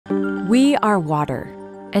We are water,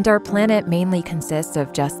 and our planet mainly consists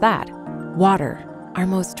of just that, water, our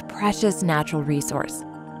most precious natural resource.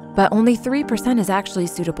 But only 3% is actually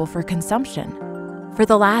suitable for consumption. For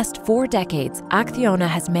the last 4 decades, ACCIONA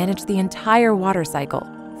has managed the entire water cycle,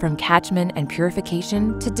 from catchment and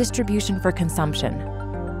purification to distribution for consumption.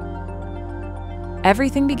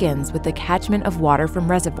 Everything begins with the catchment of water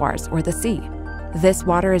from reservoirs or the sea. This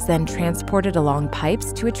water is then transported along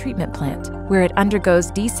pipes to a treatment plant, where it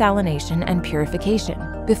undergoes desalination and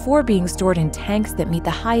purification, before being stored in tanks that meet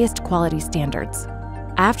the highest quality standards.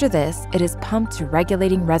 After this, it is pumped to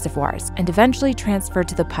regulating reservoirs and eventually transferred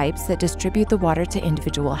to the pipes that distribute the water to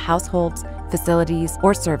individual households, facilities,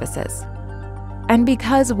 or services. And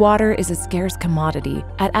because water is a scarce commodity,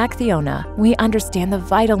 at ACCIONA, we understand the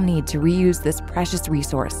vital need to reuse this precious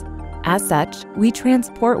resource. As such, we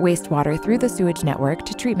transport wastewater through the sewage network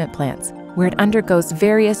to treatment plants, where it undergoes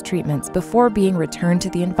various treatments before being returned to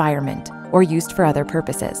the environment or used for other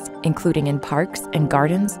purposes, including in parks and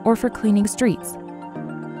gardens or for cleaning streets.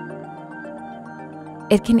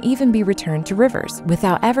 It can even be returned to rivers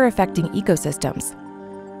without ever affecting ecosystems.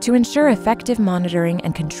 To ensure effective monitoring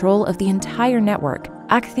and control of the entire network,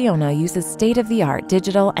 ACCIONA uses state-of-the-art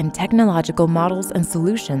digital and technological models and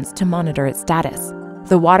solutions to monitor its status.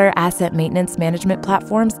 The water asset maintenance management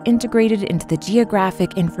platforms integrated into the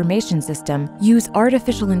geographic information system use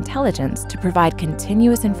artificial intelligence to provide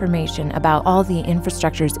continuous information about all the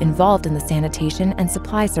infrastructures involved in the sanitation and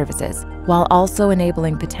supply services, while also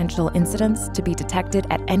enabling potential incidents to be detected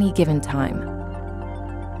at any given time.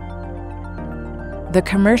 The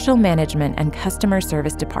Commercial Management and Customer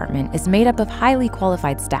Service Department is made up of highly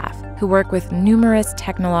qualified staff who work with numerous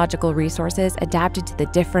technological resources adapted to the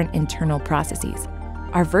different internal processes.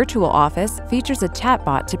 Our virtual office features a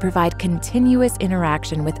chatbot to provide continuous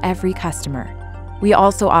interaction with every customer. We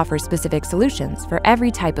also offer specific solutions for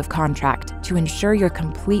every type of contract to ensure your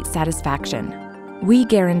complete satisfaction. We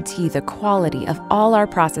guarantee the quality of all our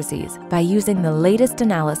processes by using the latest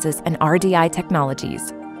analysis and RDI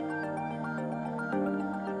technologies.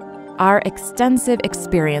 Our extensive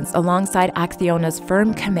experience alongside ACCIONA's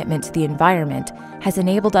firm commitment to the environment has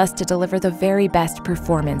enabled us to deliver the very best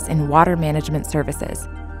performance in water management services.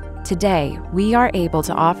 Today, we are able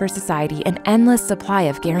to offer society an endless supply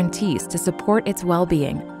of guarantees to support its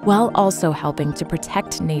well-being, while also helping to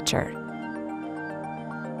protect nature.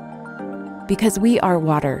 Because we are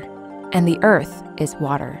water, and the earth is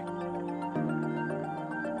water.